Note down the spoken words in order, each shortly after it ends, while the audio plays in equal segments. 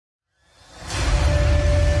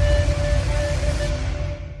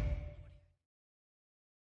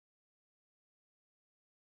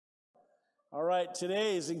All right,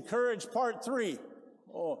 today is Encourage Part 3.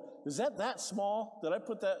 Oh, is that small? Did I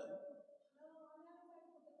put that?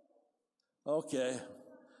 Okay.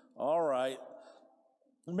 All right.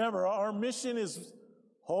 Remember, our mission is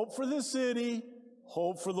hope for the city,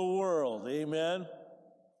 hope for the world. Amen.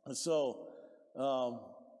 And so,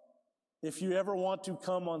 if you ever want to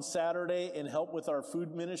come on Saturday and help with our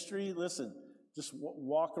food ministry, listen, just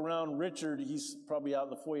walk around. Richard, he's probably out in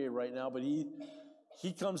the foyer right now, but he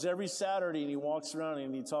comes every Saturday and he walks around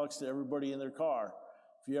and he talks to everybody in their car.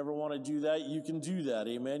 If you ever want to do that, you can do that.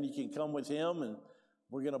 Amen. You can come with him, and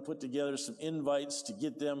we're going to put together some invites to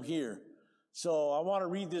get them here. So I want to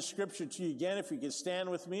read this scripture to you again. If you can stand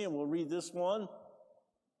with me, and we'll read this one.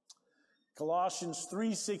 Colossians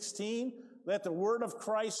 3:16. Let the word of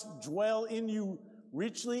Christ dwell in you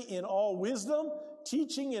richly in all wisdom,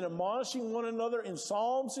 teaching and admonishing one another in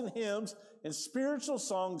psalms and hymns and spiritual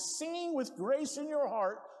songs, singing with grace in your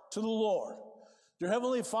heart to the Lord. Dear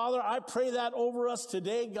Heavenly Father, I pray that over us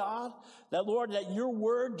today, God, that, Lord, that your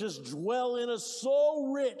word just dwell in us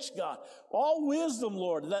so rich, God. All wisdom,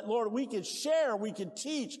 Lord, that, Lord, we could share, we could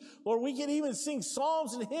teach. Lord, we could even sing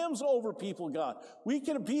psalms and hymns over people, God. We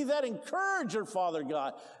can be that encourager, Father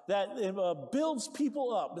God, that builds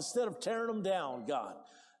people up instead of tearing them down, God.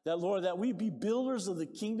 That, Lord, that we be builders of the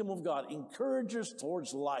kingdom of God, encouragers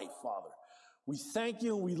towards life, Father. We thank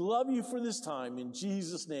you and we love you for this time in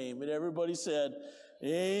Jesus' name. And everybody said,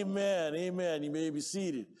 amen, amen. You may be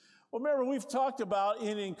seated. Well, remember, we've talked about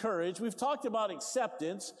in Encourage, we've talked about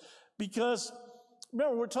acceptance because,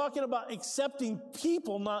 remember, we're talking about accepting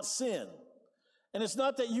people, not sin. And it's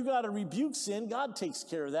not that you got to rebuke sin. God takes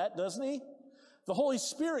care of that, doesn't he? The Holy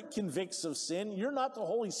Spirit convicts of sin. You're not the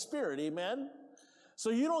Holy Spirit, amen?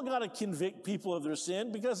 So you don't got to convict people of their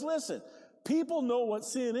sin because, listen, people know what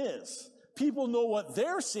sin is. People know what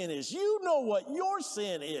their sin is. You know what your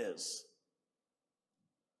sin is.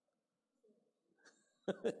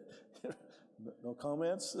 No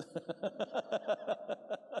comments?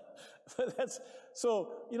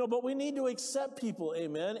 But we need to accept people,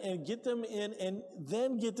 amen, and get them in and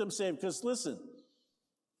then get them saved. Because listen,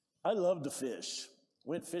 I love to fish.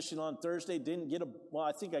 Went fishing on Thursday, didn't get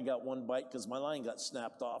I think I got one bite because my line got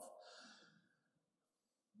snapped off.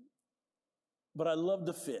 But I love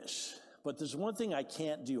to fish. But there's one thing I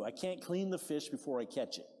can't do. I can't clean the fish before I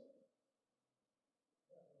catch it.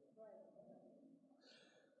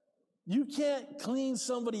 You can't clean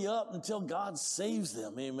somebody up until God saves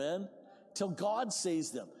them, amen? Till God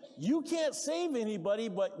saves them. You can't save anybody,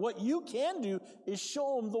 but what you can do is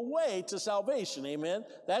show them the way to salvation, amen?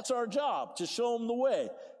 That's our job, to show them the way.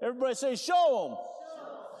 Everybody say, show them.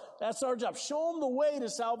 That's our job. Show them the way to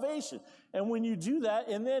salvation. And when you do that,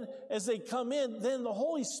 and then as they come in, then the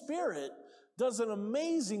Holy Spirit does an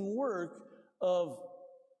amazing work of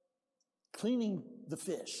cleaning the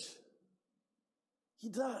fish. He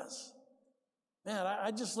does. Man,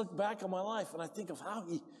 I just look back on my life and I think of how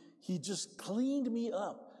he just cleaned me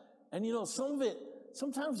up. And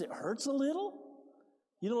sometimes it hurts a little.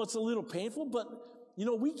 It's a little painful, but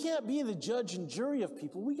we can't be the judge and jury of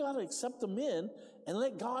people. We got to accept them in and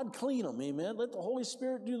let God clean them. Amen. Let the Holy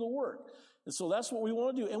Spirit do the work. And so that's what we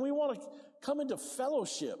want to do. And we want to come into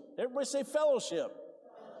fellowship. Everybody say fellowship.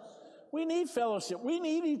 We need fellowship. We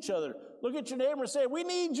need each other. Look at your neighbor and say, we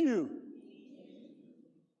need you.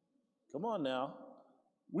 Come on now.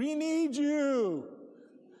 We need you.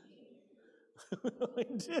 We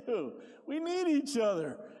do. We need each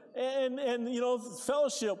other. And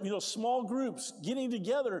fellowship, small groups getting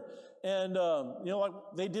together and, like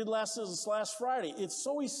they did last Friday. It's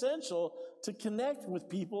so essential to connect with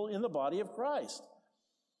people in the body of Christ.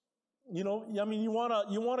 You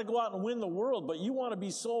want to go out and win the world, but you want to be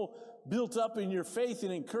so built up in your faith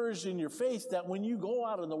and encouraged in your faith that when you go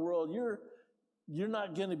out in the world, you're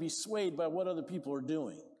not going to be swayed by what other people are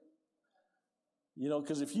doing.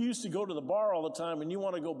 Because if you used to go to the bar all the time and you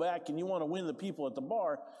want to go back and you want to win the people at the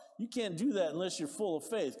bar, you can't do that unless you're full of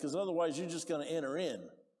faith, because otherwise you're just going to enter in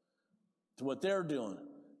to what they're doing.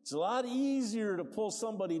 It's a lot easier to pull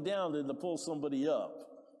somebody down than to pull somebody up.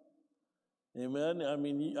 Amen?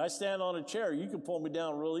 I stand on a chair. You can pull me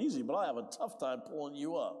down real easy, but I have a tough time pulling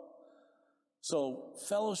you up. So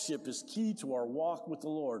fellowship is key to our walk with the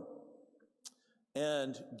Lord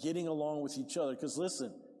and getting along with each other. Because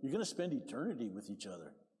listen, you're going to spend eternity with each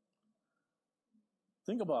other.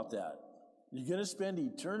 Think about that. You're going to spend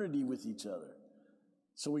eternity with each other.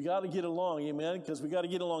 So we got to get along, amen? Because we got to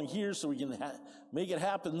get along here so we can make it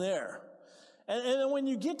happen there. And then when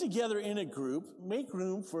you get together in a group, make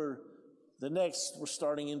room for the next we're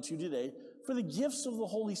starting into today, for the gifts of the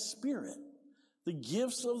Holy Spirit. The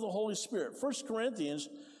gifts of the Holy Spirit. 1 Corinthians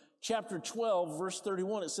chapter 12, verse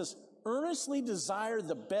 31, it says, earnestly desire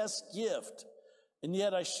the best gift, and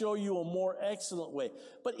yet I show you a more excellent way.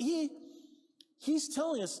 But he's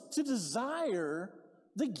telling us to desire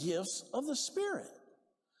the gifts of the Spirit,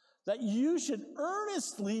 that you should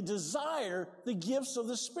earnestly desire the gifts of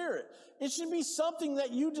the Spirit. It should be something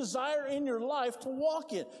that you desire in your life to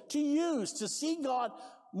walk in, to use, to see God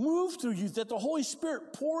move through you, that the Holy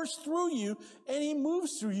Spirit pours through you and he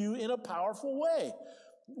moves through you in a powerful way.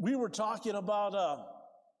 We were talking about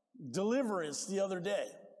deliverance the other day,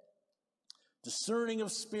 discerning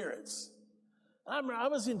of spirits. I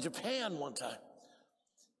was in Japan one time.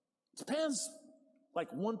 Japan's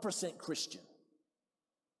like 1% Christian.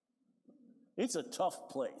 It's a tough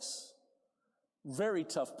place, very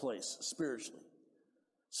tough place spiritually.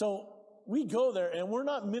 So we go there and we're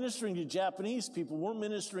not ministering to Japanese people. We're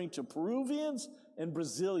ministering to Peruvians and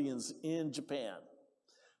Brazilians in Japan.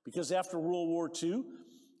 Because after World War II,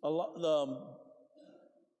 a lot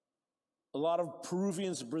of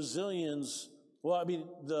Peruvians and Brazilians,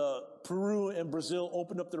 the Peru and Brazil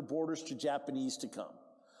opened up their borders to Japanese to come.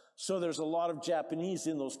 So there's a lot of Japanese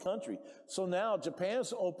in those countries. So now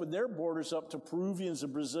Japan's opened their borders up to Peruvians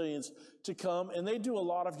and Brazilians to come, and they do a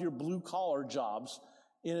lot of your blue-collar jobs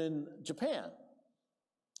in Japan.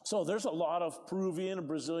 So there's a lot of Peruvian and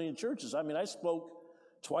Brazilian churches. I mean, I spoke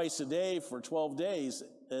twice a day for 12 days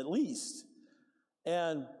at least.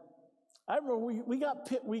 And I remember we got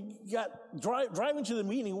driving to the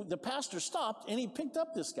meeting, the pastor stopped and he picked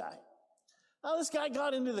up this guy. Now this guy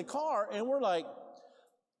got into the car and we're like,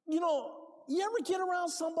 you know, you ever get around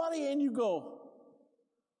somebody and you're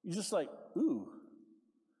just like, ooh,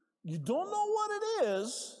 you don't know what it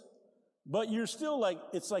is, but you're still like,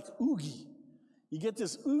 it's like oogie. You get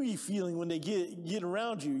this oogie feeling when they get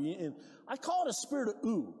around you. And I call it a spirit of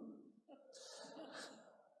ooh.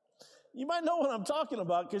 You might know what I'm talking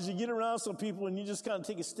about because you get around some people and you just kind of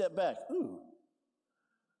take a step back. Ooh.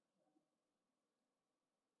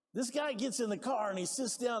 This guy gets in the car and he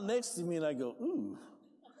sits down next to me and I go, ooh.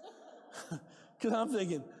 Because I'm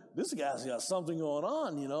thinking, this guy's got something going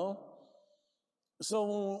on, you know.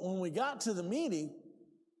 So when we got to the meeting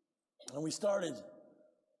and we started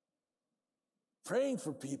praying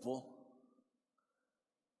for people,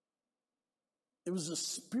 it was a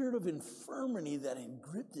spirit of infirmity that had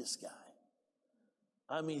gripped this guy.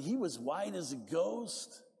 I mean, he was white as a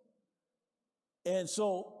ghost. And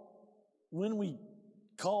so when we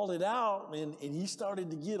called it out and he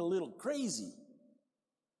started to get a little crazy,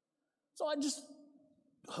 so I just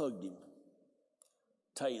hugged him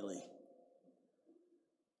tightly.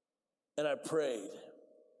 And I prayed.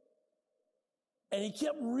 And he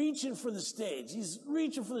kept reaching for the stage. He's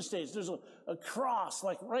reaching for the stage. There's a cross,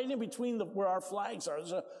 like right in between where our flags are.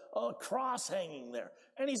 There's a cross hanging there.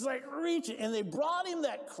 And he's like reaching. And they brought him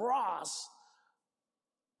that cross.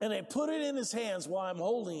 And they put it in his hands while I'm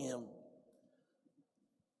holding him.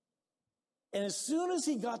 And as soon as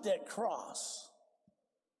he got that cross,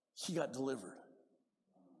 he got delivered.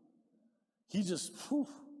 He just, whew,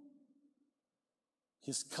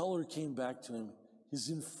 his color came back to him. His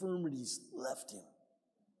infirmities left him.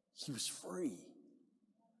 He was free.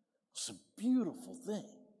 It's a beautiful thing.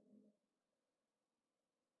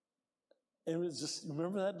 And it was just,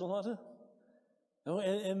 remember that, Delonta?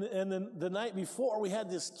 And then the night before, we had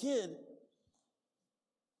this kid.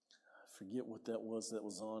 I forget what that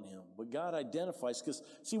was on him. But God identifies, because,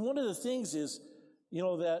 see, one of the things is, you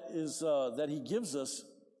know, that he gives us,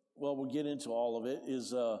 well, we'll get into all of it,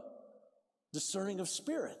 is discerning of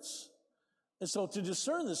spirits. And so to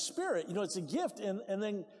discern the spirit, you know, it's a gift, and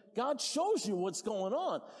then God shows you what's going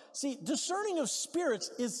on. See, discerning of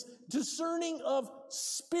spirits is discerning of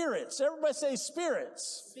spirits. Everybody say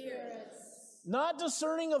spirits. Spirits. Not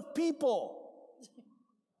discerning of people.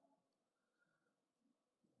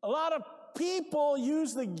 A lot of people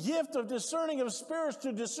use the gift of discerning of spirits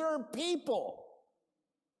to discern people.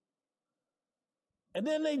 And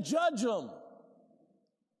then they judge them.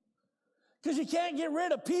 Because you can't get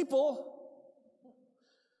rid of people.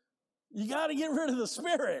 You got to get rid of the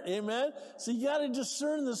spirit, amen? So you got to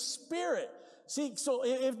discern the spirit. See, so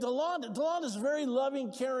if Delonda's a very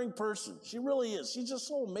loving, caring person. She really is. She's just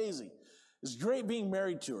so amazing. It's great being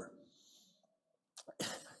married to her.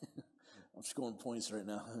 I'm scoring points right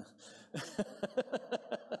now.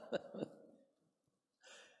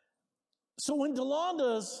 So when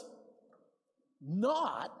Delonda's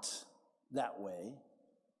not that way,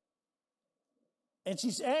 and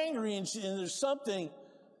she's angry and there's something,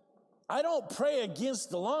 I don't pray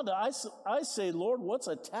against Delonda. I say, Lord, what's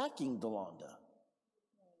attacking Delonda?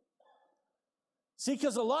 See,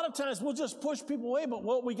 because a lot of times we'll just push people away, but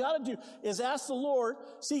what we got to do is ask the Lord,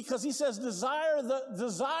 see, because he says desire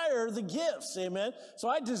the gifts, amen? So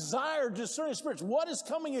I desire discerning spirits. What is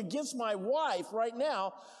coming against my wife right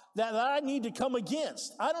now that I need to come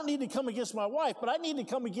against? I don't need to come against my wife, but I need to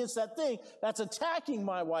come against that thing that's attacking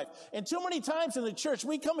my wife. And too many times in the church,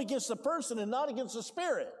 we come against the person and not against the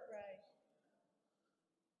spirit.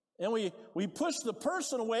 And we push the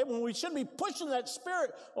person away when we should be pushing that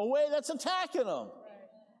spirit away that's attacking them. Right.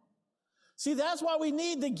 See, that's why we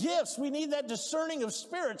need the gifts. We need that discerning of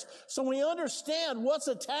spirits so we understand what's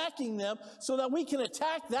attacking them so that we can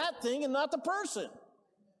attack that thing and not the person.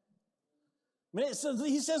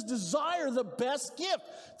 He says, desire the best gift.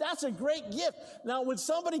 That's a great gift. Now, when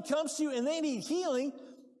somebody comes to you and they need healing,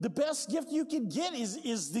 the best gift you can get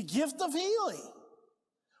is the gift of healing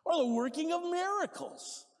or the working of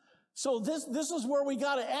miracles. So this is where we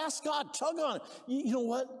got to ask God, tug on it. You know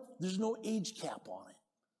what? There's no age cap on it.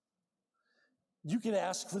 You could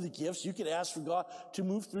ask for the gifts. You could ask for God to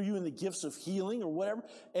move through you in the gifts of healing or whatever,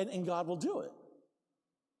 and God will do it.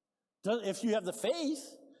 If you have the faith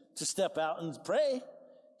to step out and pray,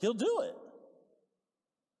 he'll do it.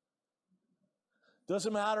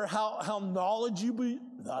 Doesn't matter how knowledgeable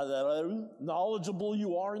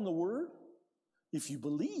you are in the Word. If you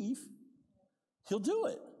believe, he'll do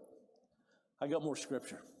it. I got more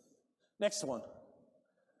scripture. Next one.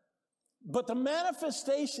 But the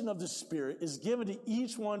manifestation of the Spirit is given to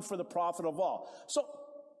each one for the profit of all. So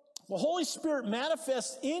the Holy Spirit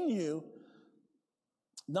manifests in you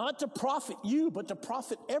not to profit you, but to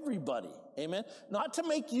profit everybody. Amen. Not to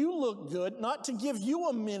make you look good, not to give you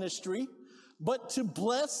a ministry, but to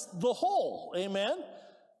bless the whole. Amen.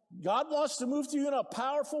 God wants to move through you in a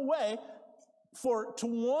powerful way. For to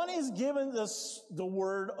one is given the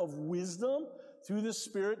word of wisdom through the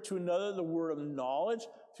Spirit, to another the word of knowledge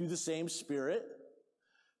through the same Spirit,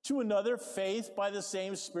 to another faith by the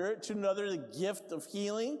same Spirit, to another the gift of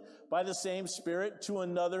healing by the same Spirit, to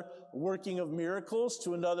another working of miracles,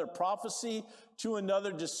 to another prophecy, to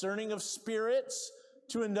another discerning of spirits,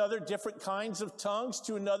 to another different kinds of tongues,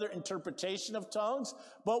 to another interpretation of tongues.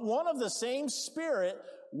 But one of the same Spirit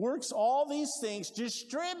works all these things,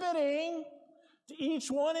 distributing to each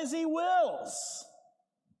one as he wills.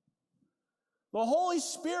 The Holy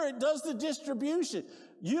Spirit does the distribution.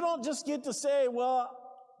 You don't just get to say, well,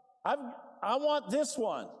 I want this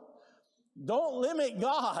one. Don't limit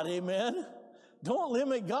God, amen? Don't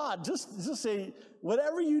limit God. Just say,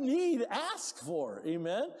 whatever you need, ask for,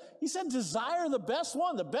 amen? He said, desire the best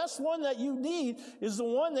one. The best one that you need is the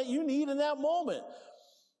one that you need in that moment.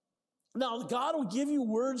 Now, God will give you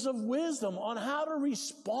words of wisdom on how to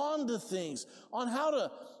respond to things, on how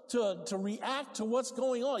to react to what's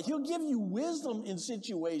going on. He'll give you wisdom in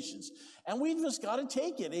situations. And we've just got to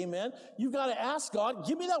take it, amen? You've got to ask God,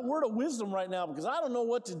 give me that word of wisdom right now because I don't know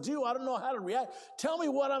what to do. I don't know how to react. Tell me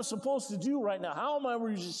what I'm supposed to do right now. How am I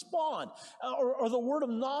going to respond? Or the word of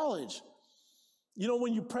knowledge. You know,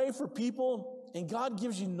 when you pray for people and God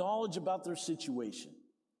gives you knowledge about their situation,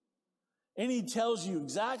 and he tells you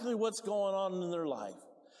exactly what's going on in their life.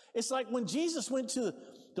 It's like when Jesus went to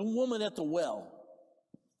the woman at the well.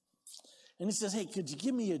 And he says, hey, could you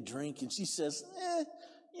give me a drink? And she says,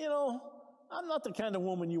 I'm not the kind of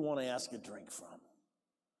woman you want to ask a drink from.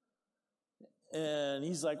 And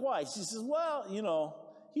he's like, why? She says, well,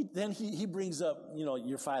 he brings up,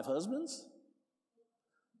 your 5 husbands.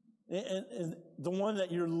 And the one that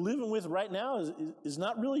you're living with right now is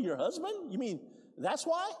not really your husband? You mean that's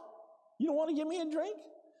why? You don't want to give me a drink?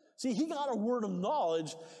 See, he got a word of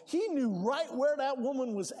knowledge. He knew right where that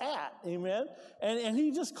woman was at, amen? And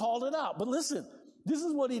he just called it out. But listen, this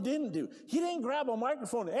is what he didn't do. He didn't grab a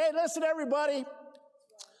microphone. Hey, listen, everybody.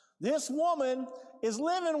 This woman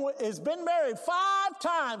has been married 5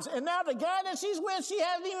 times, and now the guy that she's with, she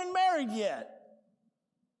hasn't even married yet.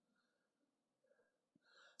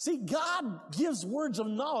 See, God gives words of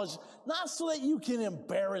knowledge, not so that you can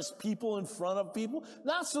embarrass people in front of people,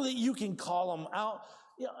 not so that you can call them out.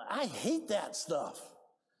 I hate that stuff.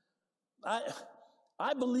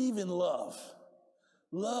 I believe in love.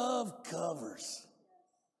 Love covers.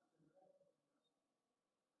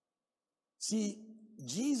 See,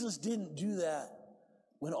 Jesus didn't do that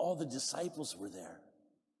when all the disciples were there.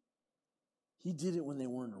 He did it when they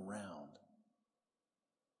weren't around.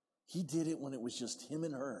 He did it when it was just him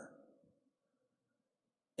and her.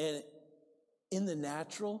 And in the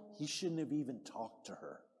natural, he shouldn't have even talked to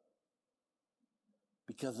her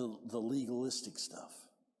because of the legalistic stuff.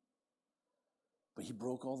 But he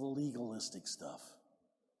broke all the legalistic stuff.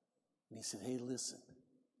 And he said, hey, listen.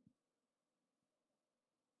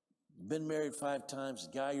 You've been married 5 times,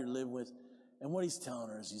 the guy you're living with And what he's telling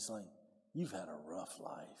her is he's like, you've had a rough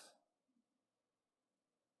life,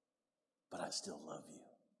 but I still love you.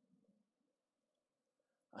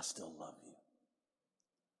 I still love you.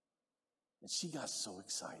 And she got so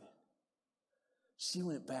excited. She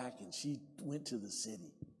went back and she went to the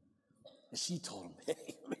city. And she told him,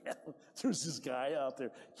 hey, man, there's this guy out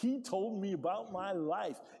there. He told me about my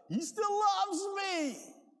life. He still loves me.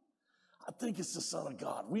 I think it's the Son of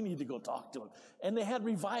God. We need to go talk to him. And they had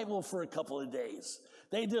revival for a couple of days.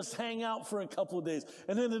 They just hang out for a couple of days.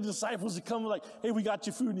 And then the disciples would come like, hey, we got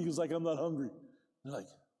your food. And he was like, I'm not hungry. They're like,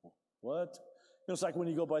 what? It's like when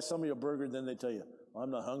you go buy somebody a burger, then they tell you,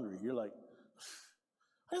 I'm not hungry. You're like,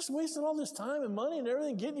 I just wasted all this time and money and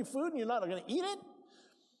everything getting you food and you're not going to eat it?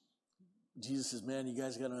 Jesus says, man, you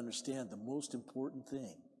guys got to understand the most important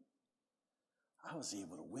thing. I was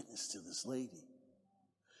able to witness to this lady.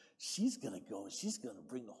 She's going to go and she's going to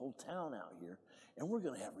bring the whole town out here and we're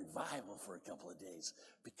going to have revival for a couple of days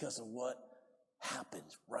because of what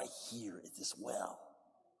happened right here at this well.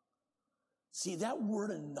 See, that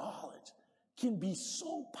word of knowledge can be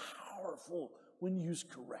so powerful when used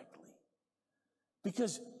correctly.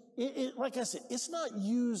 Because, like I said, it's not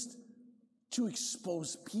used to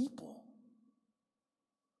expose people.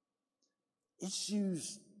 It's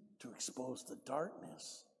used to expose the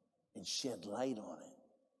darkness and shed light on it.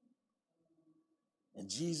 And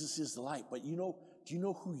Jesus is the light. But do you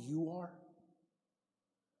know who you are?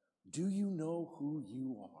 Do you know who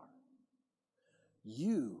you are?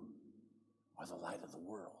 You are the light of the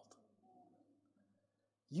world.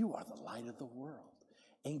 You are the light of the world.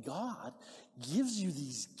 And God gives you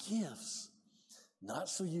these gifts, not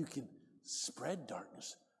so you can spread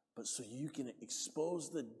darkness, but so you can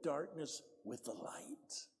expose the darkness with the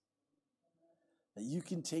light. That you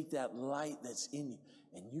can take that light that's in you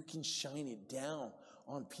and you can shine it down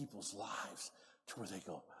on people's lives to where they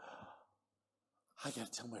go, I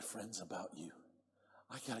got to tell my friends about you.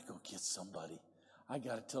 I got to go get somebody. I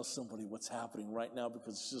got to tell somebody what's happening right now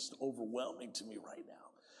because it's just overwhelming to me right now.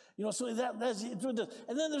 So that's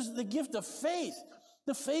and then there's the gift of faith.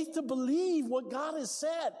 The faith to believe what God has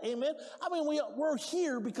said. Amen. I mean, we're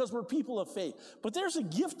here because we're people of faith. But there's a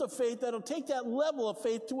gift of faith that'll take that level of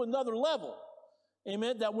faith to another level.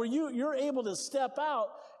 Amen. That where you're able to step out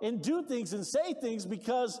and do things and say things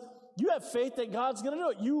because you have faith that God's going to do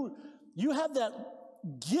it. You have that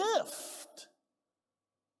gift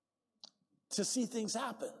to see things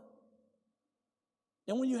happen.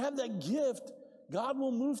 And when you have that gift, God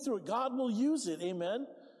will move through it. God will use it. Amen.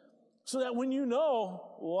 So that when you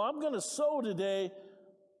know, well, I'm going to sow today.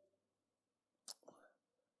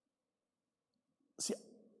 See,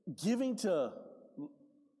 giving to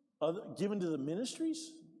the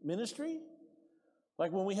ministry,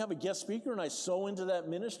 like when we have a guest speaker and I sow into that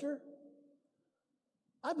minister,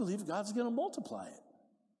 I believe God's going to multiply it.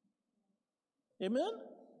 Amen?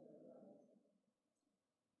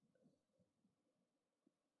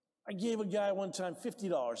 I gave a guy one time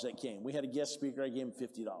 $50 that came. We had a guest speaker. I gave him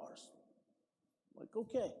 $50. I'm like,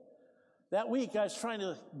 okay. That week I was trying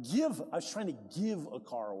to give a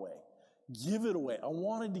car away. Give it away. I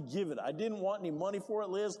wanted to give it. I didn't want any money for it,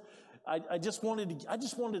 Liz. I just wanted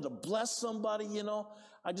to bless somebody,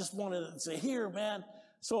 I just wanted to say, here, man.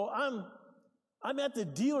 So I'm at the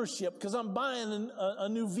dealership because I'm buying a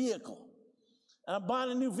new vehicle. And I'm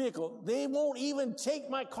buying a new vehicle. They won't even take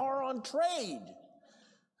my car on trade.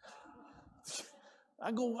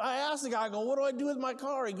 I asked the guy, what do I do with my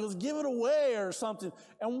car? He goes, give it away or something.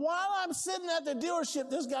 And while I'm sitting at the dealership,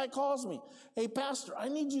 this guy calls me. Hey, Pastor, I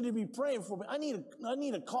need you to be praying for me. I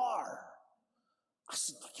need a car. I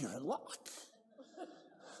said, you're in luck.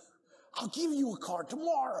 I'll give you a car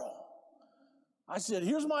tomorrow. I said,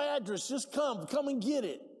 here's my address. Just come and get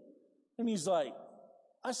it. And he's like,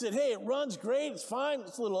 I said, hey, it runs great. It's fine.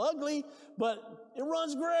 It's a little ugly, but it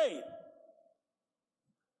runs great.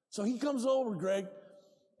 So he comes over, Greg,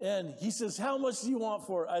 and he says, how much do you want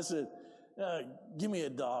for it? I said, give me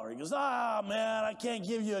 $1. He goes, man, I can't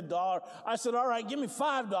give you $1. I said, all right, give me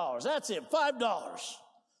 $5. That's it, $5.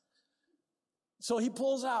 So he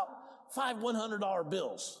pulls out 5 $100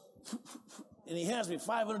 bills. And he hands me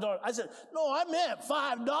 $500. I said, no, I meant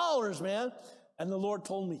 $5, man. And the Lord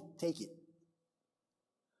told me, take it.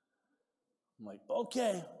 I'm like,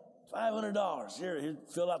 okay, $500. Here, he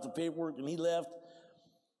filled out the paperwork and he left.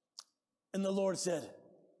 And the Lord said,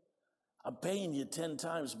 I'm paying you 10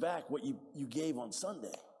 times back what you gave on Sunday.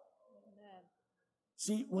 Amen.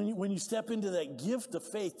 See, when you step into that gift of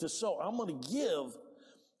faith to sow, I'm going to give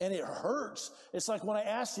And it hurts. It's like when I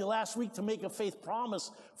asked you last week to make a faith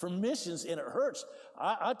promise for missions, and it hurts.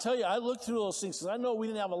 I tell you, I looked through those things, because I know we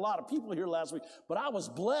didn't have a lot of people here last week, but I was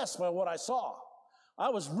blessed by what I saw. I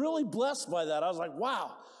was really blessed by that. I was like,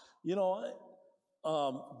 wow,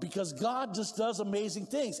 because God just does amazing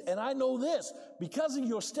things. And I know this, because of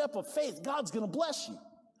your step of faith, God's going to bless you.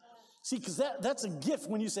 See, because that's a gift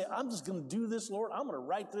when you say, I'm just going to do this, Lord. I'm going to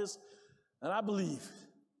write this. And I believe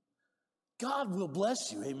God will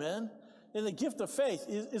bless you. Amen. And the gift of faith,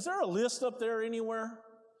 is there a list up there anywhere?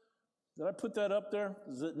 Did I put that up there?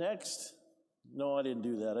 Is it next? No, I didn't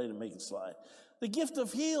do that. I didn't make it slide. The gift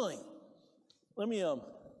of healing. Let me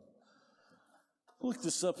look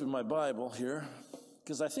this up in my Bible here,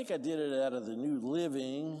 because I think I did it out of the New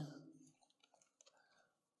Living.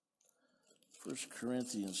 1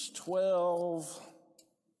 Corinthians 12.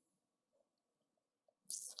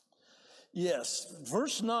 Yes,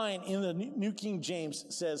 verse 9 in the New King James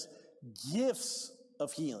says, gifts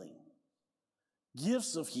of healing.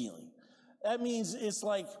 Gifts of healing. That means it's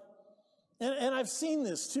like, and I've seen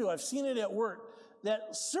this too, I've seen it at work, that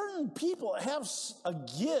certain people have a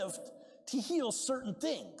gift to heal certain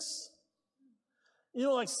things.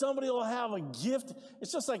 Like somebody will have a gift.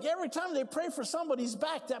 It's just like every time they pray for somebody's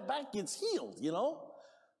back, that back gets healed,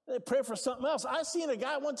 They pray for something else. I seen a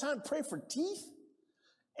guy one time pray for teeth.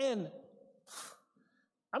 And,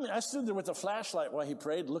 I stood there with a flashlight while he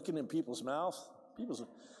prayed, looking in people's mouths.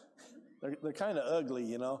 They're kind of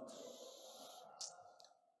ugly,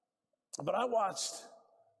 But I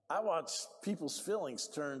watched people's fillings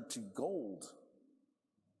turn to gold.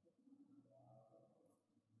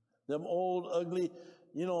 Them old, ugly,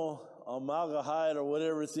 amalgahide or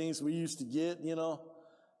whatever things we used to get,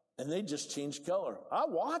 and they just changed color. I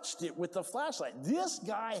watched it with the flashlight. This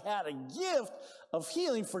guy had a gift of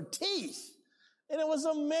healing for teeth, and it was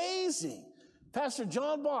amazing. Pastor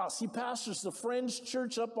John Boss, he pastors the Friends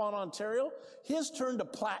Church up on Ontario. His turned to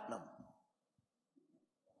platinum.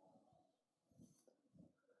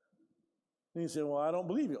 And he said, well, I don't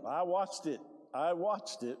believe you. I watched it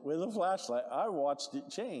with a flashlight. I watched it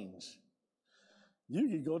change. You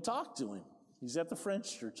could go talk to him. He's at the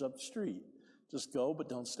French Church up the street. Just go, but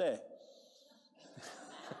don't stay.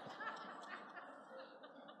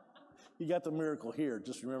 You got the miracle here.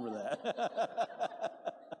 Just remember that.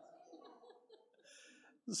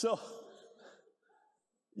 So,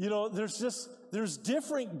 there's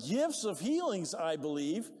different gifts of healings, I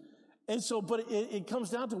believe. And so, but it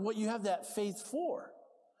comes down to what you have that faith for.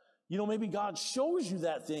 Maybe God shows you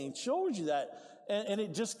that thing, shows you that, and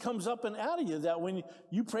it just comes up and out of you that when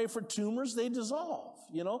you pray for tumors, they dissolve,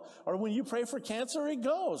 or when you pray for cancer, it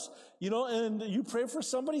goes, and you pray for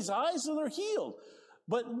somebody's eyes and they're healed.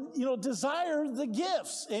 But, desire the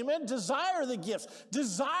gifts. Amen. Desire the gifts.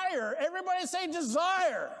 Desire. Everybody say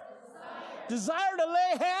desire. Desire to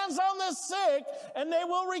lay hands on the sick and they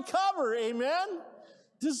will recover. Amen.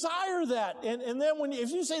 Desire that. And then if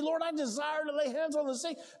you say, Lord, I desire to lay hands on the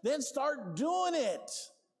sick, then start doing it.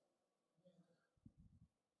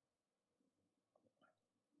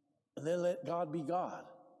 And then let God be God.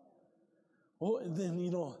 Oh, and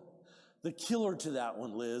then, the killer to that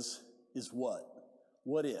one, Liz, is what?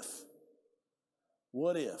 What if?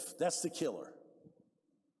 What if? That's the killer.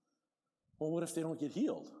 Well, what if they don't get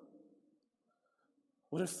healed?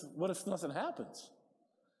 What if nothing happens?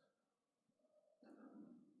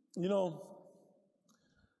 In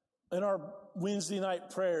our Wednesday night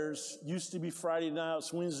prayers, used to be Friday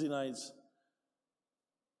nights, Wednesday nights,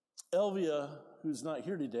 Elvia, who's not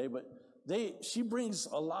here today, but she brings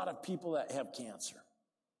a lot of people that have cancer.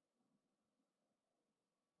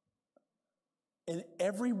 And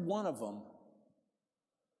every one of them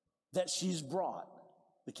that she's brought,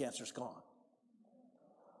 the cancer's gone.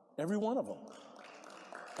 Every one of them.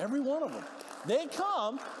 Every one of them. They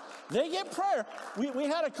come, they get prayer. We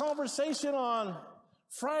had a conversation on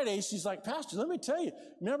Friday. She's like, Pastor, let me tell you,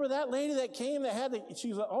 remember that lady that came that had she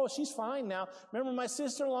was like, oh, she's fine now. Remember my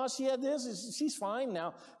sister-in-law, she had this, she's fine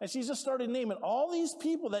now. And she just started naming all these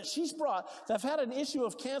people that she's brought that have had an issue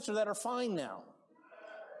of cancer that are fine now.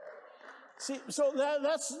 See, so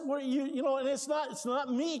that's where and it's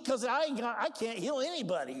not me, because I can't heal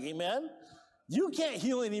anybody, amen? You can't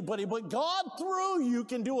heal anybody, but God through you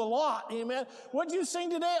can do a lot, amen? What you sing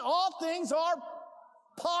today, all things are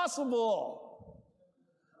possible.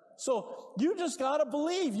 So you just got to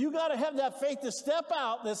believe. You got to have that faith to step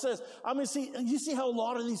out that says, you see how a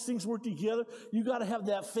lot of these things work together? You got to have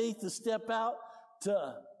that faith to step out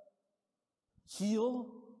to heal.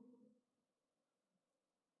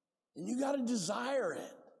 And you got to desire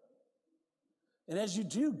it. And as you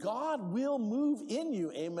do, God will move in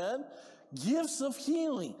you. Amen. gifts of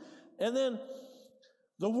healing, and then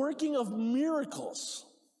the working of miracles.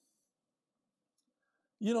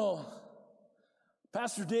 You know,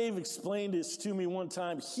 Pastor Dave explained this to me one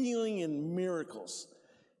time, healing and miracles.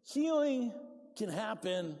 Healing can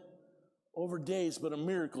happen over days, but a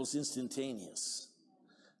miracle is instantaneous.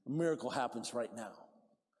 A miracle happens right now.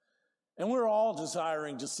 And we're all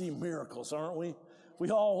desiring to see miracles, aren't we? We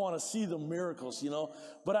all want to see the miracles, you know.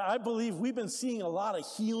 But I believe we've been seeing a lot of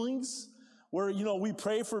healings where, you know, we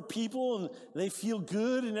pray for people and they feel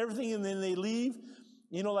good and everything, and then they leave.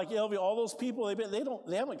 You know, like Elvie, all those people,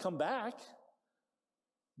 they haven't come back,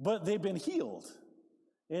 but they've been healed.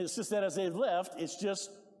 And it's just that as they've left, it's just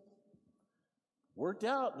worked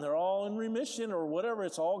out and they're all in remission or whatever.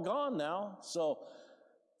 It's all gone now. So,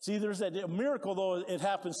 see, there's that miracle, though, it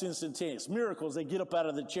happens instantaneous. Miracles, they get up out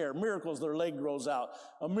of the chair. Miracles, their leg grows out.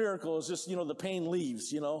 A miracle is just, you know, the pain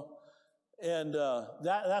leaves, you know. And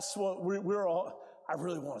that's what we're all, I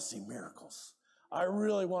really want to see miracles. I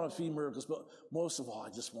really want to see miracles, but most of all, I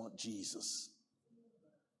just want Jesus.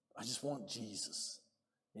 I just want Jesus.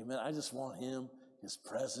 Amen. I just want him, his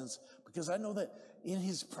presence, because I know that in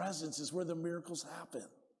his presence is where the miracles happen.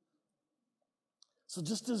 So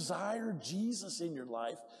just desire Jesus in your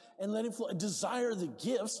life and let him flow. Desire the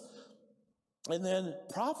gifts. And then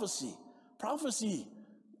prophecy. Prophecy.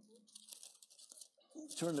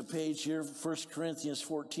 Turn the page here, 1 Corinthians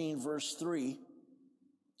 14, verse 3.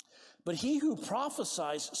 But he who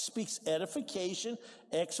prophesies speaks edification,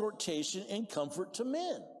 exhortation, and comfort to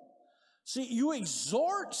men. See, you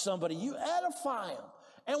exhort somebody, you edify them.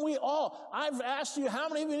 And we all, I've asked you, how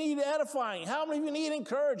many of you need edifying? How many of you need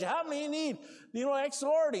encouraging? How many of you need,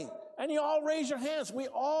 exhorting? And you all raise your hands. We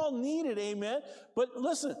all need it, amen? But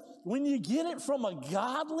listen, when you get it from a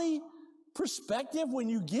godly perspective, when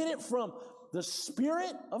you get it from the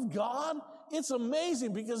Spirit of God, it's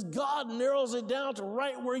amazing because God narrows it down to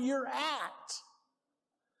right where you're at.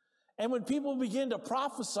 And when people begin to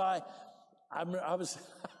prophesy, I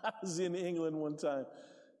was in England one time,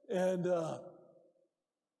 and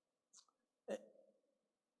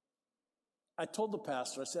I told the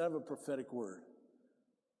pastor, I said, I have a prophetic word.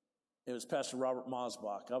 It was Pastor Robert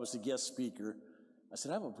Mosbach. I was the guest speaker. I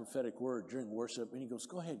said, I have a prophetic word during worship. And he goes,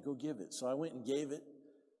 go ahead, go give it. So I went and gave it.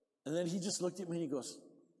 And then he just looked at me and he goes,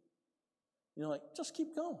 just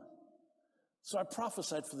keep going. So I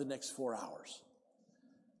prophesied for the next 4 hours.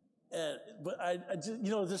 But I just,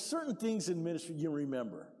 there's certain things in ministry you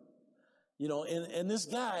remember. And this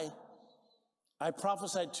guy, I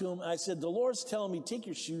prophesied to him. I said, the Lord's telling me, take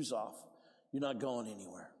your shoes off. You're not going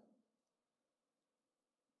anywhere.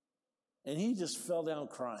 And he just fell down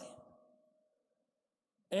crying.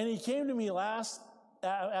 And he came to me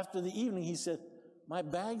after the evening, he said, my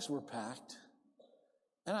bags were packed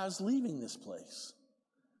and I was leaving this place.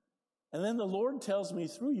 And then the Lord tells me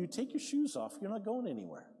through you, take your shoes off. You're not going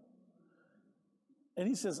anywhere. And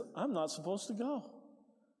he says, I'm not supposed to go.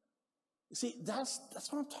 See, that's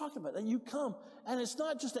what I'm talking about. That you come, and it's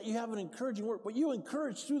not just that you have an encouraging word, but you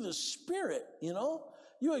encourage through the Spirit,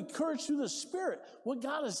 You encourage through the Spirit what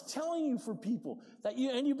God is telling you for people,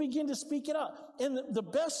 and you begin to speak it out. And the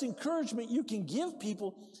best encouragement you can give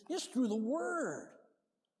people is through the Word.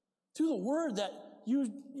 Through the Word that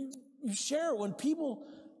you share. When people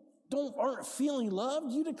aren't feeling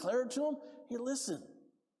loved, you declare it to them. Hey, listen,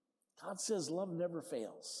 God says love never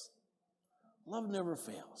fails. Love never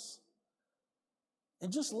fails.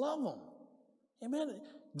 And just love them. Amen.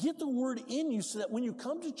 Get the word in you so that when you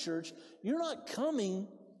come to church, you're not coming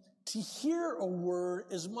to hear a word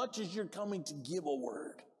as much as you're coming to give a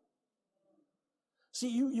word. See,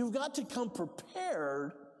 you've got to come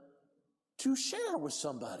prepared to share with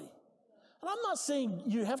somebody. And I'm not saying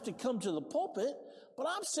you have to come to the pulpit, but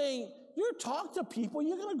I'm saying you're talking to people.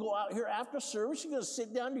 You're going to go out here after service. You're going to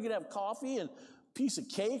sit down. You're going to have coffee and a piece of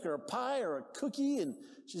cake or a pie or a cookie. And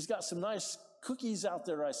she's got some nice cookies out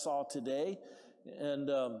there I saw today. And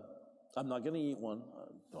I'm not going to eat one.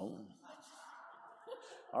 Don't.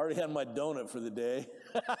 I already had my donut for the day.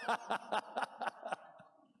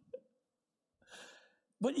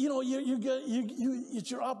 But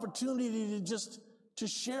it's your opportunity to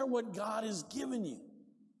share what God has given you.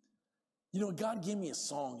 God gave me a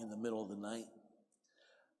song in the middle of the night.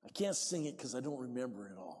 I can't sing it because I don't remember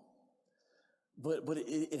it all. But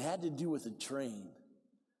it had to do with a train.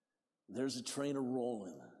 There's a train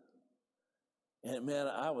a-rolling. And man,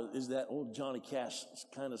 is that old Johnny Cash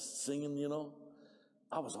kind of singing,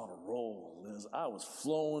 I was on a roll. I was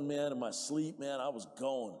flowing, man, in my sleep, man. I was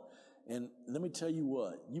going. And let me tell you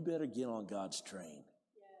what, you better get on God's train.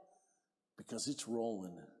 Because it's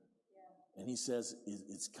rolling. And he says,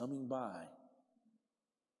 it's coming by.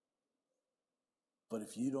 But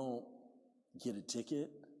if you don't get a ticket,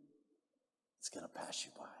 it's going to pass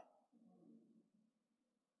you by.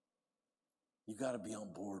 You got to be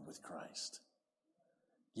on board with Christ.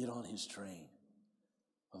 Get on his train.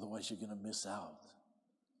 Otherwise, you're going to miss out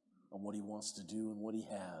on what he wants to do and what he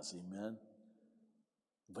has. Amen.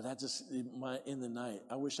 But in the night,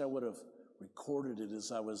 I wish I would have recorded it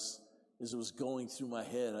as it was going through my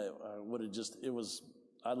head. I would have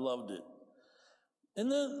I loved it. And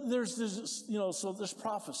then there's this, so there's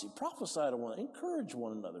prophecy. Prophesy to one another, encourage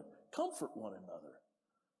one another, comfort one another.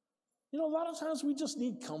 A lot of times we just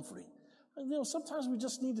need comforting. Sometimes we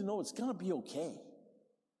just need to know it's going to be okay.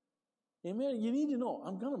 Amen. You need to know,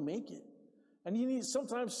 I'm going to make it. And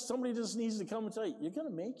sometimes somebody just needs to come and tell you, you're going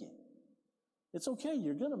to make it. It's okay.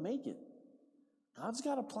 You're going to make it. God's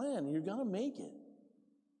got a plan. You're going to make it.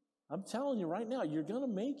 I'm telling you right now, you're going to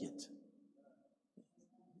make it.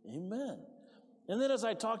 Amen. And then as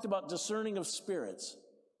I talked about discerning of spirits,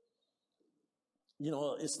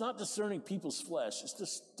 it's not discerning people's flesh. It's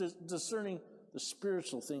just discerning the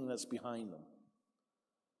spiritual thing that's behind them.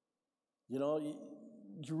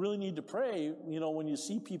 You really need to pray, when you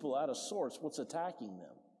see people out of sorts, what's attacking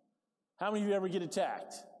them. How many of you ever get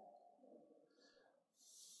attacked?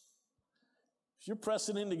 If you're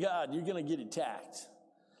pressing into God, you're going to get attacked.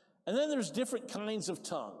 And then there's different kinds of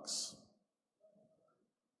tongues.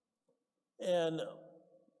 And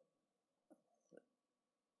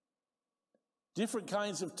different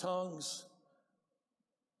kinds of tongues,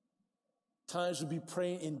 times would be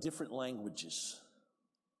praying in different languages.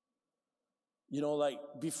 Like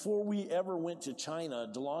before we ever went to China,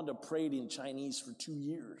 Delonda prayed in Chinese for 2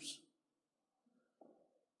 years.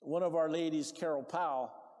 One of our ladies, Carol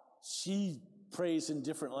Powell, she prays in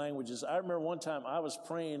different languages. I remember one time I was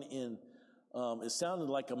praying in, it sounded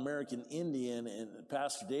like American Indian, and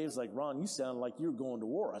Pastor Dave's like, Ron, you sound like you were going to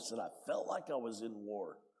war. I said, I felt like I was in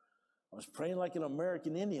war. I was praying like an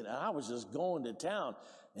American Indian, and I was just going to town,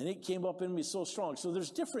 and it came up in me so strong. So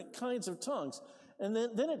there's different kinds of tongues. And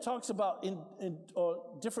then it talks about in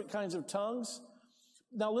different kinds of tongues.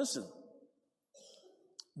 Now listen,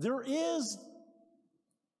 there is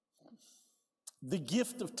the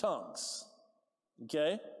gift of tongues,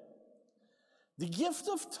 okay? The gift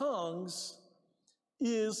of tongues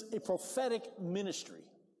is a prophetic ministry.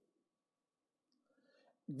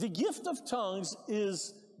 The gift of tongues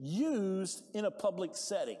is used in a public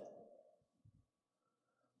setting.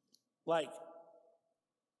 Like,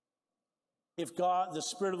 if the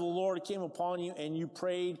Spirit of the Lord came upon you and you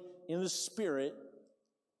prayed in the Spirit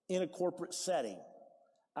in a corporate setting,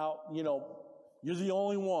 you're the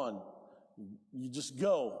only one. You just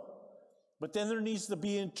go. But then there needs to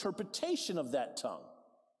be interpretation of that tongue.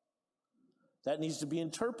 That needs to be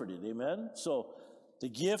interpreted, amen? So the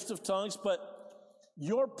gift of tongues, but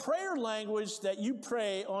your prayer language that you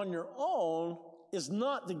pray on your own is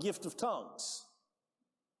not the gift of tongues.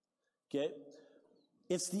 Okay?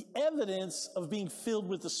 It's the evidence of being filled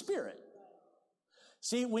with the Spirit.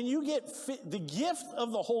 See, when you get the gift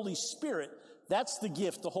of the Holy Spirit, that's the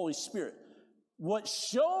gift, the Holy Spirit. What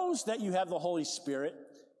shows that you have the Holy Spirit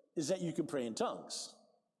is that you can pray in tongues.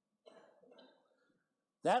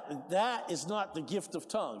 That is not the gift of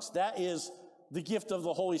tongues. That is the gift of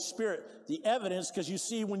the Holy Spirit. The evidence, because you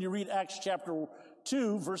see when you read Acts chapter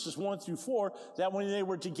 2, verses 1 through 4, that when they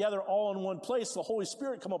were together all in one place, the Holy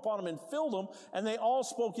Spirit come upon them and filled them, and they all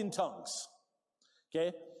spoke in tongues.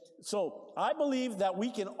 Okay? So I believe that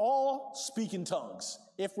we can all speak in tongues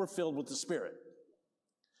if we're filled with the Spirit.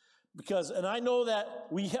 And I know that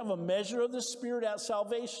we have a measure of the Spirit at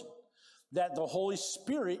salvation, that the Holy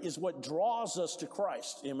Spirit is what draws us to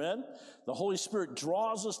Christ. Amen? The Holy Spirit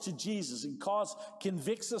draws us to Jesus and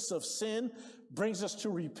convicts us of sin, brings us to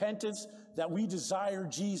repentance, that we desire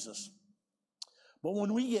Jesus. But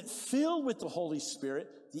when we get filled with the Holy Spirit,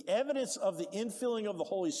 the evidence of the infilling of the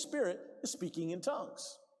Holy Spirit is speaking in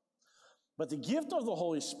tongues. But the gift of the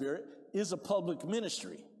Holy Spirit is a public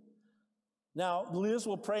ministry. Now, Liz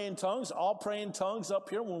will pray in tongues. I'll pray in tongues up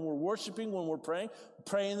here when we're worshiping, when we're praying.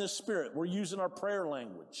 Pray in the Spirit. We're using our prayer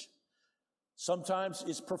language. Sometimes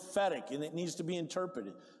it's prophetic and it needs to be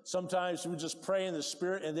interpreted. Sometimes we just pray in the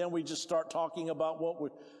Spirit and then we just start talking about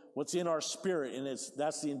what's in our spirit, and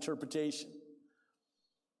that's the interpretation.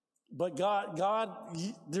 But God,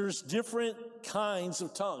 there's different kinds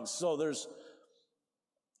of tongues. So there's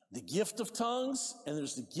the gift of tongues and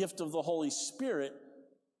there's the gift of the Holy Spirit,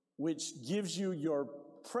 which gives you your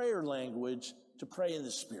prayer language to pray in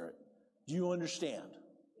the Spirit. Do you understand?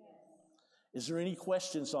 Yes. Is there any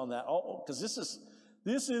questions on that? Oh, because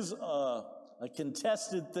this is a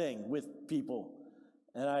contested thing with people.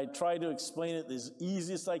 And I try to explain it as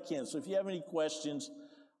easy as I can. So if you have any questions,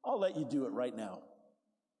 I'll let you do it right now.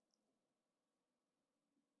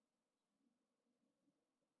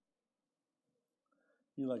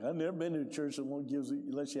 You're like, I've never been to a church that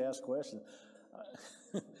lets you ask questions.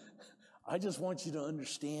 I just want you to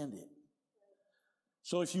understand it.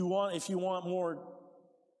 So if you want more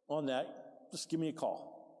on that, just give me a call.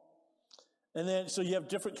 And then, so you have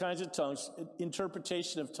different kinds of tongues.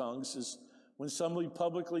 Interpretation of tongues is when somebody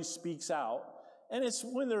publicly speaks out, and it's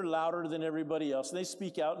when they're louder than everybody else. They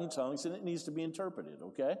speak out in tongues, and it needs to be interpreted,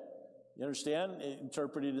 okay? You understand?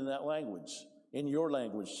 Interpreted in that language, in your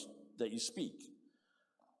language that you speak.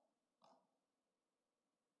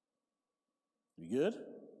 You good?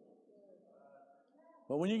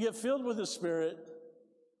 But when you get filled with the Spirit,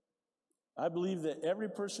 I believe that every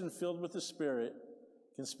person filled with the Spirit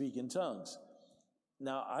can speak in tongues.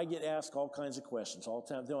 Now, I get asked all kinds of questions all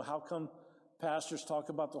the time. You know, how come pastors talk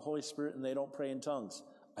about the Holy Spirit and they don't pray in tongues?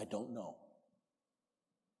 I don't know.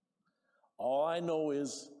 All I know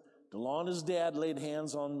is Delana's dad laid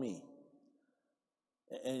hands on me.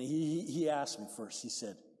 And he asked me first, he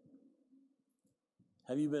said,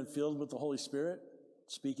 have you been filled with the Holy Spirit?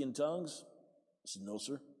 Speak in tongues? I said, no,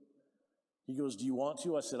 sir. He goes, do you want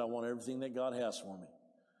to? I said, I want everything that God has for me.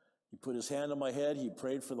 He put his hand on my head. He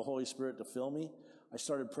prayed for the Holy Spirit to fill me. I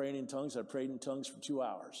started praying in tongues. I prayed in tongues for 2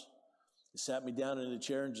 hours. He sat me down in a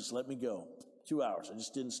chair and just let me go. 2 hours. I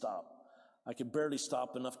just didn't stop. I could barely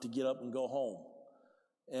stop enough to get up and go home.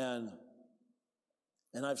 And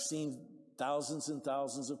I've seen thousands and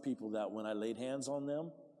thousands of people that when I laid hands on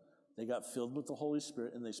them, they got filled with the Holy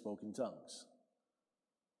Spirit and they spoke in tongues.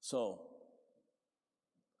 So,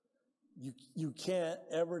 you can't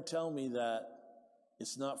ever tell me that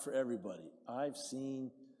it's not for everybody. I've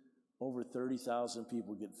seen over 30,000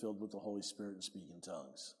 people get filled with the Holy Spirit and speak in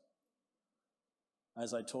tongues.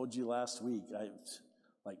 As I told you last week,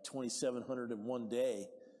 like 2,700 in one day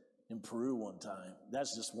in Peru one time.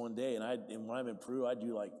 That's just one day. And when I'm in Peru, I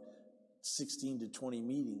do like 16 to 20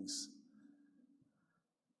 meetings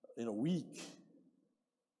in a week.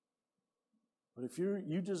 But if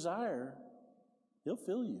you desire, he'll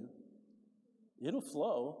fill you. It'll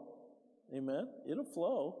flow. Amen. It'll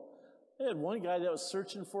flow. I had one guy that was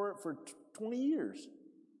searching for it for 20 years.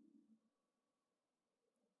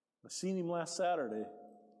 I seen him last Saturday.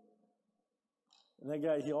 And that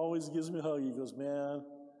guy, he always gives me a hug. He goes, man,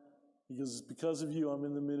 he goes, it's because of you I'm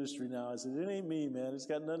in the ministry now. I said, it ain't me, man. It's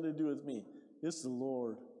got nothing to do with me. It's the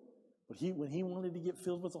Lord. But when he wanted to get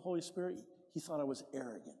filled with the Holy Spirit, he thought I was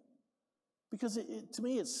arrogant. Because to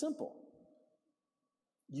me, it's simple.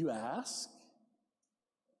 You ask.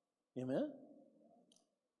 Amen?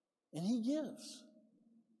 And he gives.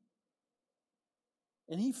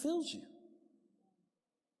 And he fills you.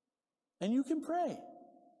 And you can pray.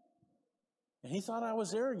 And he thought I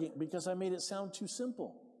was arrogant because I made it sound too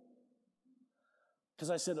simple. Because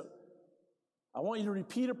I said, I want you to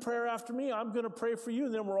repeat a prayer after me. I'm going to pray for you,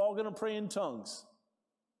 and then we're all going to pray in tongues.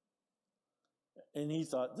 And he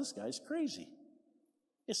thought, this guy's crazy.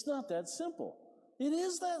 It's not that simple. It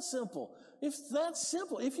is that simple. If that's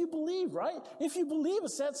simple, if you believe, right? If you believe,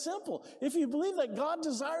 it's that simple. If you believe that God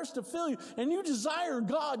desires to fill you, and you desire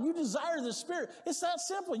God, you desire the Spirit, it's that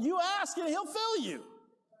simple. You ask and he'll fill you.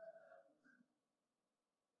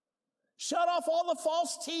 Shut off all the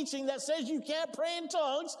false teaching that says you can't pray in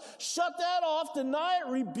tongues. Shut that off, deny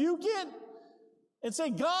it, rebuke it, and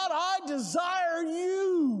say, God, I desire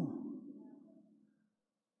you.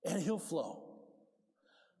 And he'll flow.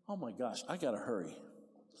 Oh my gosh, I gotta hurry.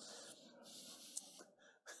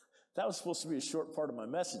 That was supposed to be a short part of my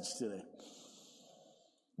message today.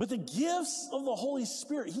 But the gifts of the Holy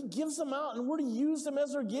Spirit, he gives them out, and we're to use them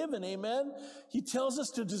as they're given, amen? He tells us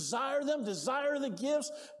to desire them, desire the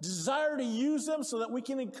gifts, desire to use them so that we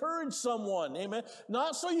can encourage someone, amen?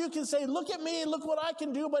 Not so you can say, look at me, look what I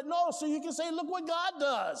can do, but no, so you can say, look what God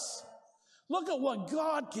does. Look at what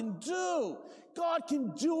God can do. God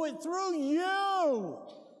can do it through you.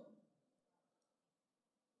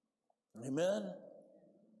 Amen?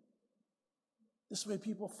 This way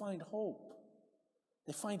people find hope.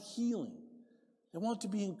 They find healing. They want to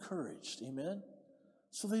be encouraged. Amen?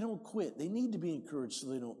 So they don't quit. They need to be encouraged so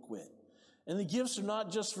they don't quit. And the gifts are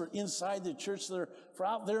not just for inside the church. They're for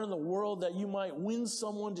out there in the world that you might win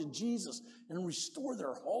someone to Jesus and restore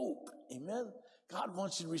their hope. Amen? God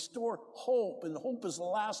wants you to restore hope. And hope is the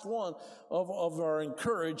last one of our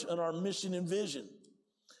encourage and our mission and vision.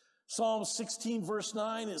 Psalm 16 verse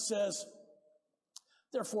 9, it says,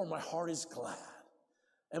 therefore my heart is glad,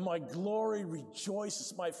 and my glory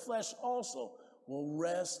rejoices. My flesh also will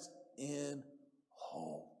rest in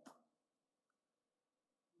hope.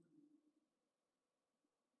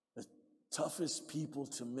 toughest people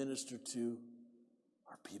to minister to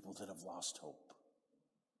are people that have lost hope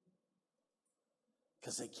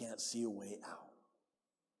because they can't see a way out.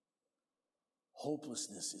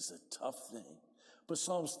 Hopelessness is a tough thing. But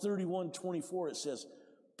Psalms 31:24, it says,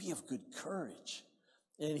 be of good courage,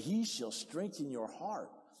 and he shall strengthen your heart.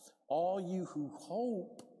 All you who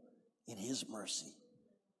hope in his mercy,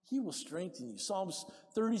 he will strengthen you. Psalms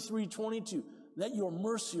 33:22, let your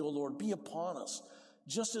mercy, O Lord, be upon us,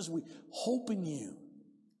 just as we hope in you.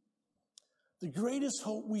 The greatest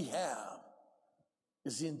hope we have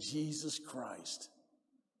is in Jesus Christ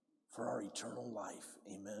for our eternal life.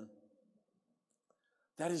 Amen.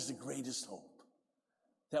 That is the greatest hope.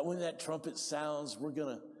 That when that trumpet sounds, we're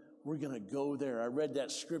gonna go there. I read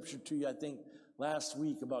that scripture to you, I think, last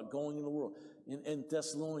week about going in the world. In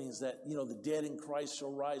Thessalonians, that, the dead in Christ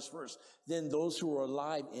shall rise first. Then those who are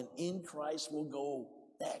alive and in Christ will go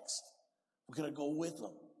next. We're going to go with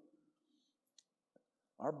them.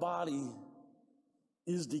 Our body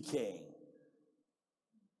is decaying.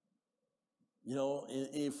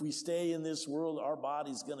 If we stay in this world, our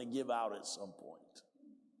body's going to give out at some point.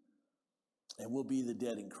 And we'll be the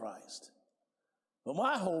dead in Christ. But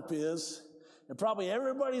my hope is, and probably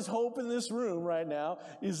everybody's hope in this room right now,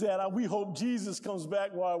 is that we hope Jesus comes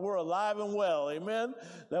back while we're alive and well. Amen?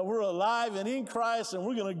 That we're alive and in Christ and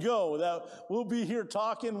we're going to go. That we'll be here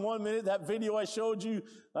talking 1 minute. That video I showed you,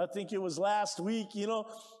 I think it was last week,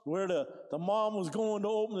 where the mom was going to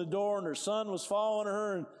open the door and her son was following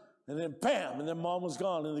her and then bam, and then mom was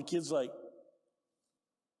gone. And the kid's like,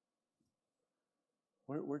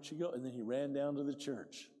 where'd she go? And then he ran down to the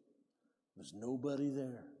church. There's nobody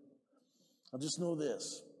there. I'll just know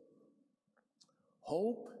this.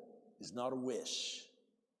 Hope is not a wish.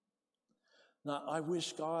 Now, I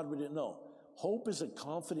wish God would know. Hope is a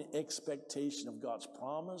confident expectation of God's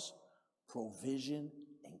promise, provision,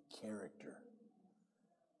 and character.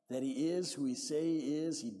 That he is who he say he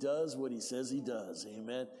is. He does what he says he does.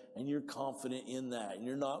 Amen. And you're confident in that. And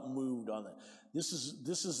you're not moved on that. This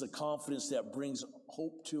is the confidence that brings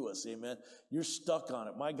hope to us. Amen. You're stuck on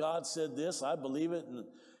it. My God said this. I believe it. And,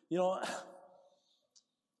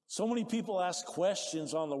 so many people ask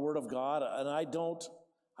questions on the Word of God, and I don't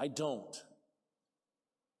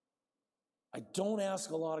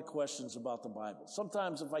ask a lot of questions about the Bible.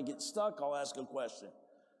 Sometimes if I get stuck, I'll ask a question.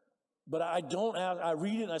 But I don't ask, I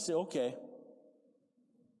read it and I say, okay.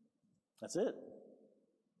 That's it.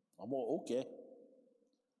 I'm all okay.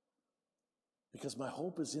 Because my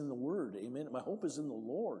hope is in the Word. Amen. My hope is in the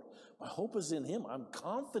Lord. My hope is in Him. I'm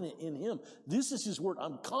confident in Him. This is His Word.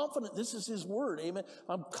 I'm confident this is His Word. Amen.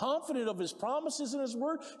 I'm confident of His promises in His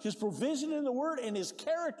Word, His provision in the Word, and His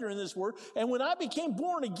character in this Word. And when I became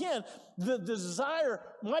born again,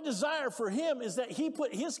 my desire for Him is that He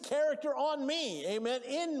put His character on me. Amen.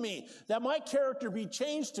 In me. That my character be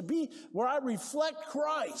changed to be where I reflect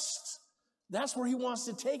Christ. That's where He wants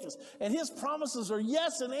to take us. And His promises are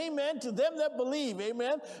yes and amen to them that believe.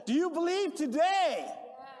 Amen. Do you believe today? Yeah.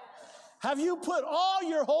 Have you put all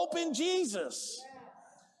your hope in Jesus? Yeah.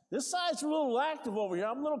 This side's a little active over here.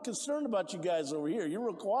 I'm a little concerned about you guys over here. You're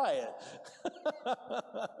real quiet.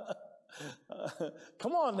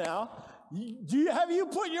 Come on now. Have you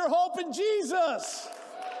put your hope in Jesus?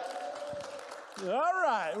 Yeah. All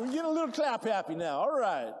right. We're getting a little clap happy now. All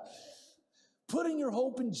right. Putting your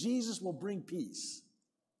hope in Jesus will bring peace.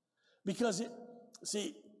 Because,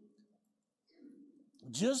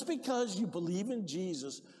 just because you believe in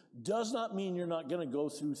Jesus does not mean you're not going to go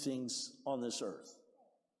through things on this earth.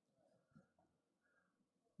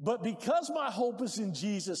 But because my hope is in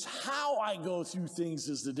Jesus, how I go through things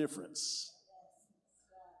is the difference.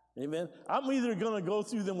 Amen. I'm either going to go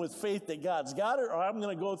through them with faith that God's got it, or I'm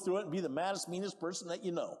going to go through it and be the maddest, meanest person that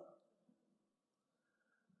you know.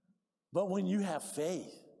 But when you have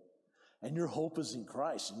faith and your hope is in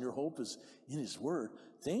Christ and your hope is in His Word,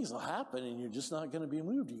 things will happen and you're just not going to be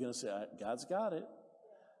moved. You're going to say, God's got it.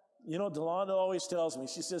 Delonda always tells me,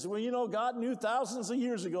 she says, well, God knew thousands of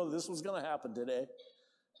years ago that this was going to happen today.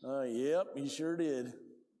 Yep, He sure did.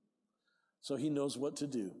 So He knows what to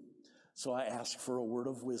do. So I ask for a word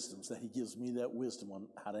of wisdom, so that He gives me that wisdom on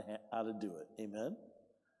how to do it. Amen?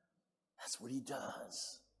 That's what He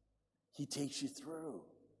does. He takes you through.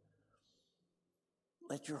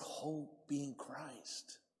 Let your hope be in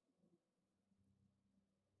Christ.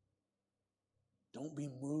 Don't be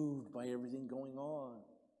moved by everything going on.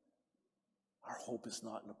 Our hope is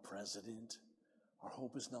not in a president. Our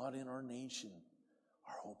hope is not in our nation.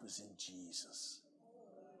 Our hope is in Jesus.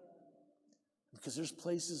 Because there's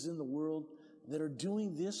places in the world that are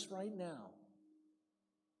doing this right now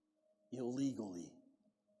illegally.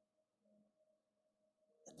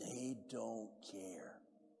 And they don't care.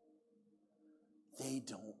 They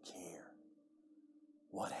don't care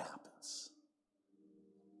what happens.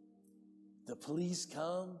 The police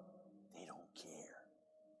come, they don't care.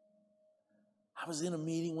 I was in a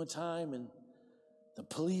meeting one time and the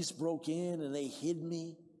police broke in and they hid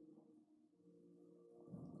me.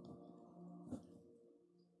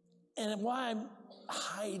 And while I'm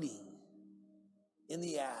hiding in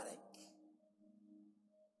the attic,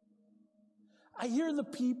 I hear the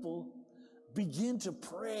people begin to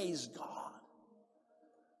praise God.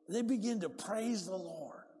 They begin to praise the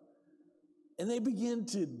Lord. And they begin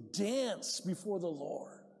to dance before the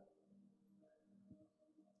Lord.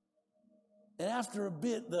 And after a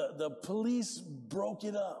bit, the police broke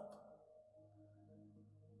it up.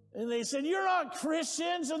 And they said, "You're not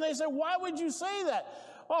Christians." And they said, "Why would you say that?"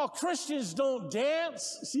 "Oh, Christians don't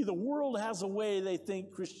dance." See, the world has a way they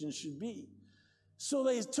think Christians should be. So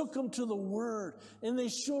they took them to the Word, and they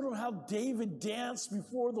showed them how David danced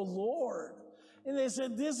before the Lord. And they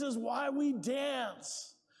said, "This is why we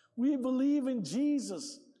dance. We believe in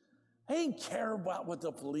Jesus." They didn't care about what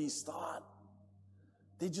the police thought.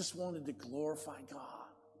 They just wanted to glorify God.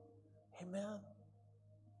 Amen.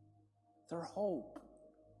 Their hope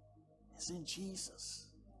is in Jesus.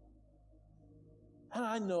 And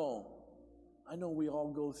I know we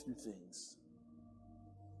all go through things.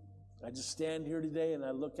 I just stand here today and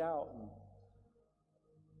I look out and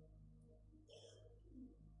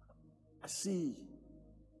I see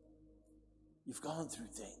you've gone through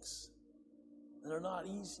things that are not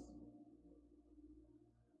easy.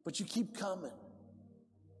 But you keep coming.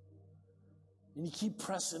 And you keep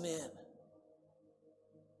pressing in.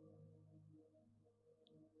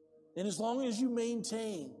 And as long as you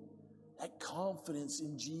maintain that confidence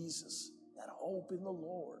in Jesus, that hope in the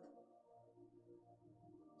Lord,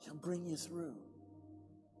 He'll bring you through.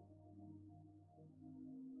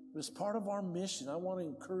 But as part of our mission, I want to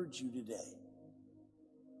encourage you today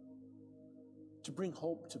to bring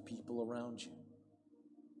hope to people around you.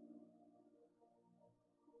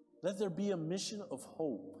 Let there be a mission of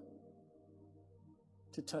hope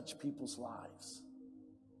to touch people's lives.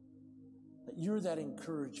 That you're that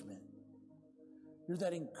encouragement. You're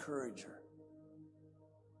that encourager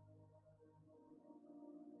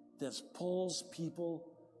that pulls people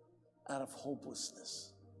out of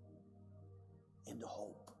hopelessness into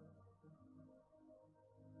hope.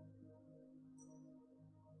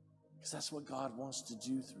 Because that's what God wants to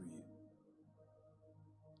do through you.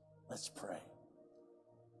 Let's pray.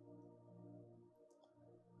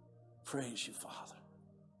 Praise you, Father.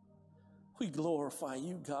 We glorify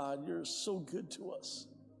you, God. You're so good to us.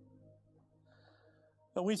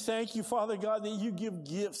 And we thank you, Father God, that you give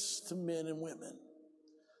gifts to men and women.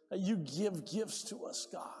 That you give gifts to us,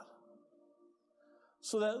 God.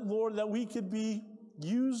 So that, Lord, that we could be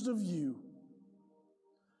used of you.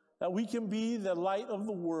 That we can be the light of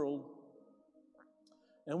the world.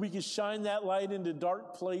 And we can shine that light into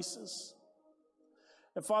dark places.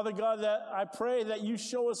 And Father God, that I pray that you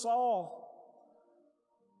show us all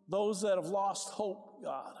those that have lost hope,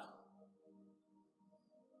 God.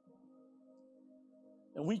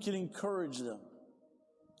 And we can encourage them.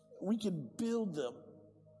 We can build them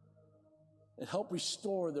and help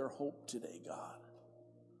restore their hope today, God.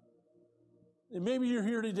 And maybe you're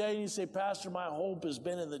here today and you say, "Pastor, my hope has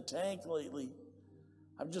been in the tank lately.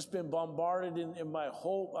 I've just been bombarded in my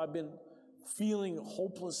hope. I've been feeling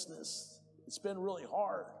hopelessness. It's been really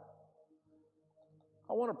hard."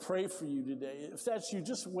 I want to pray for you today. If that's you,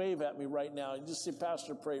 just wave at me right now and just say,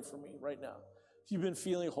 "Pastor, pray for me right now." If you've been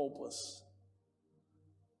feeling hopeless.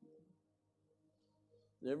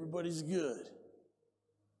 Everybody's good.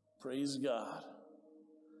 Praise God.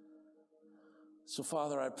 So,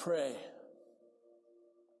 Father, I pray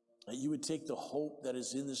that you would take the hope that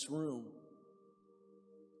is in this room.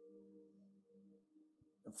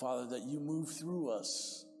 And, Father, that you move through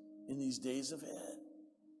us in these days ahead.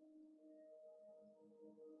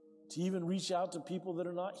 To even reach out to people that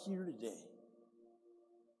are not here today.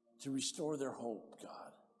 To restore their hope,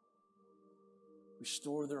 God.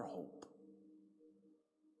 Restore their hope.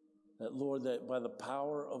 That, Lord, that by the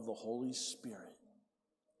power of the Holy Spirit,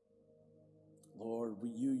 Lord,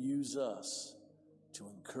 you use us to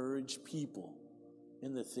encourage people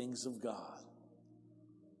in the things of God.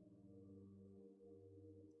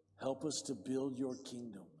 Help us to build your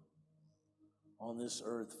kingdom on this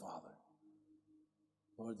earth, Father.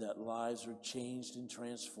 Lord, that lives are changed and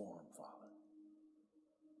transformed, Father.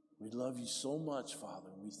 We love you so much, Father,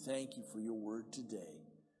 and we thank you for your word today.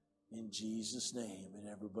 In Jesus' name. And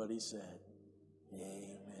everybody said,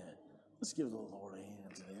 amen. Let's give the Lord a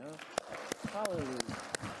hand today, huh? Hallelujah.